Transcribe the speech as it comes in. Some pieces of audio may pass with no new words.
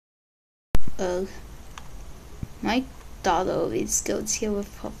Oh, my daughter always goes here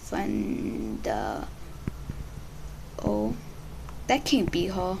with her friend. Oh, that can't be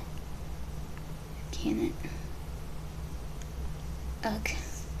her. Can it? Okay,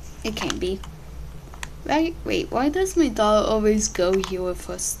 it can't be. Right? Wait, why does my daughter always go here with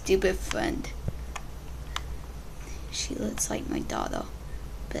her stupid friend? She looks like my daughter,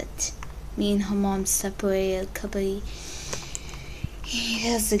 but me and her mom separated a couple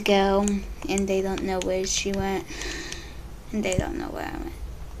years ago, and they don't know where she went, and they don't know where I went.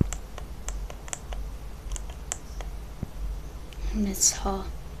 I miss her.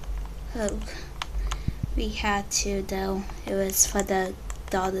 Oh, we had to though. It was for the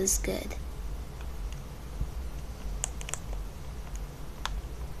daughter's good.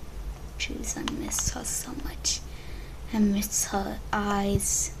 Jeez, I miss her so much. I miss her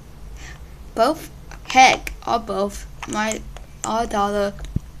eyes. Both, heck, or both. Our daughter,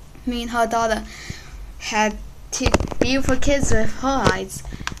 me and her daughter, had two beautiful kids with her eyes.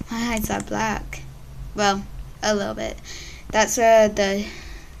 My eyes are black. Well, a little bit. That's where the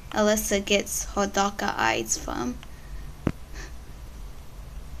Alyssa gets her darker eyes from.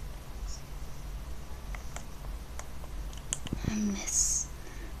 I miss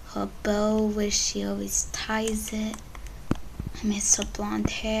her bow where she always ties it. I miss her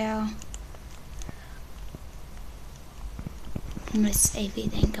blonde hair. I miss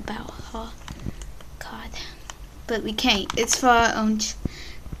everything about her. God. But we can't. It's for our own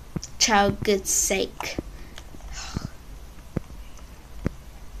child good's sake.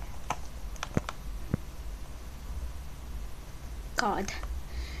 God.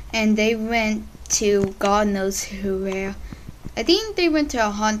 And they went to God knows who where. I think they went to a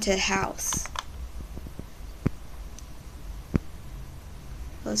haunted house.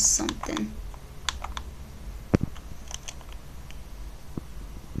 Or something.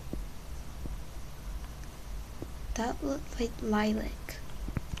 That looked like lilac.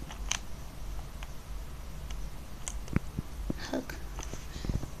 Look.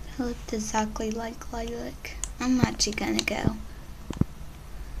 It looked exactly like lilac. I'm actually gonna go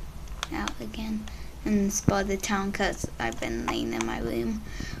out again and explore the town because I've been laying in my room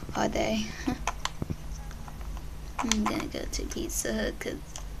all day. I'm gonna go to Pizza Hut because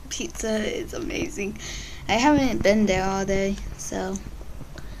Pizza Hut is amazing. I haven't been there all day, so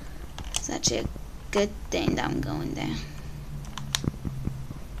it's actually a good thing that I'm going there.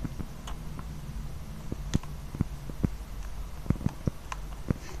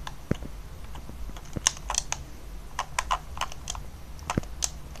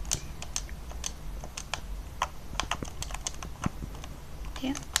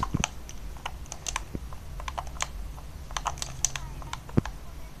 Yeah.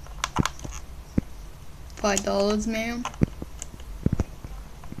 $5, ma'am.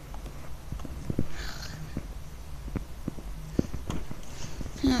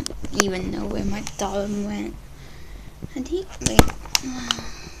 I don't even know where my daughter went. I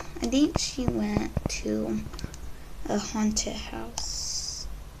think she went to a haunted house.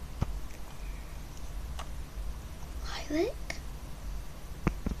 Lilac?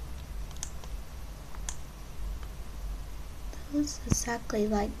 That was exactly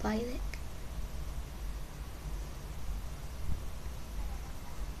like lilac.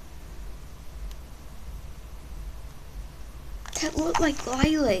 That looked like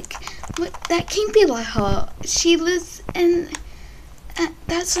lilac. What? That can't be like her. She lives in.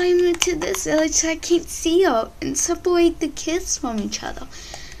 That's why I moved to this village. So I can't see her and separate the kids from each other.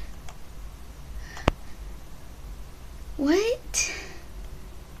 What?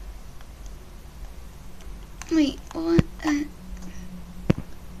 Wait, what?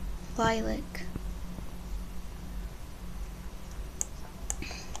 Lilac.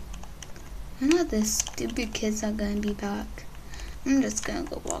 I know the stupid kids are gonna be back. I'm just gonna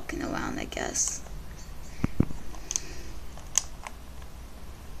go walking around, I guess.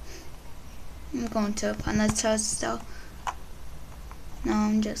 I'm going to a furniture store. No,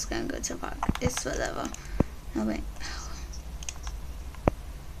 I'm just gonna go to a park. It's whatever. No, wait.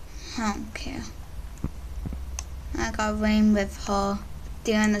 I don't care. I got rain with her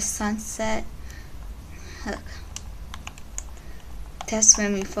during the sunset. Look. That's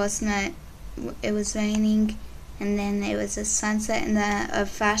when we first met. It was raining, and then it was a sunset, and then a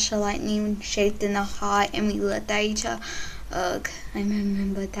flash of lightning shaped in a heart, and we looked at each other. Ugh, I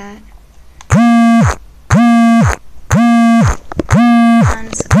remember that.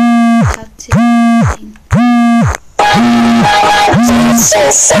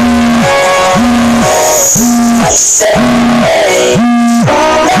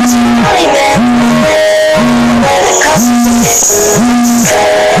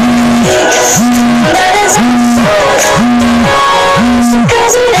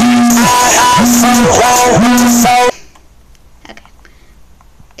 Okay.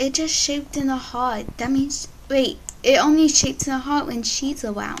 It just shaped in a heart. That means, wait, it only shapes in a heart when she's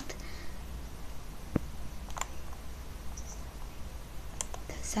around.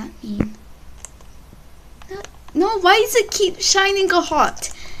 Does that mean? No, why does it keep shining a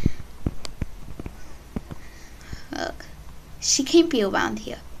heart? Look, she can't be around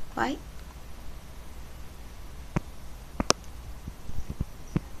here, right?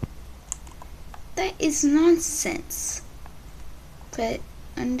 That is nonsense. But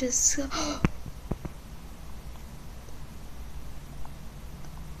I'm just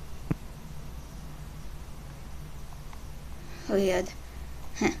weird.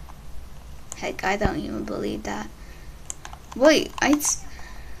 Heck, I don't even believe that. Wait,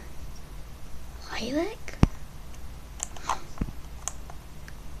 lilac?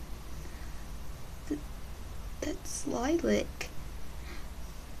 That's lilac.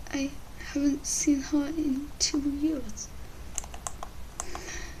 I haven't seen her in 2 years.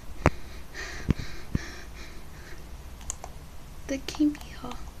 That can't be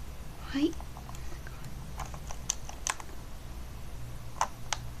her, right?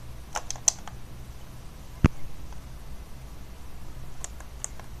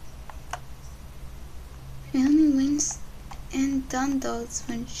 It only wins and done those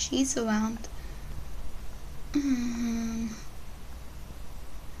when she's around. Lilac?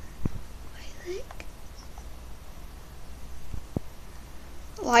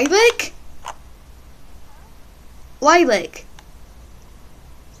 Lilac? Lilac.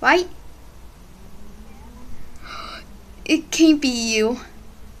 Right? It can't be you.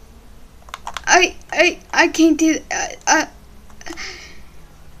 I can't do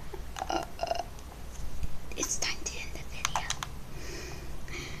it's time to end the video.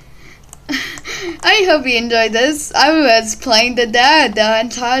 I hope you enjoyed this. I was playing the dad the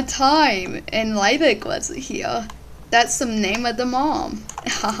entire time, and Lilac was here. That's the name of the mom.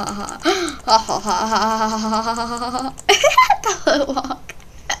 Ha ha ha. Ha ha ha ha.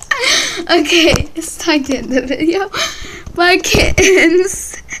 Okay, it's time to end the video. Bye,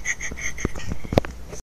 kittens.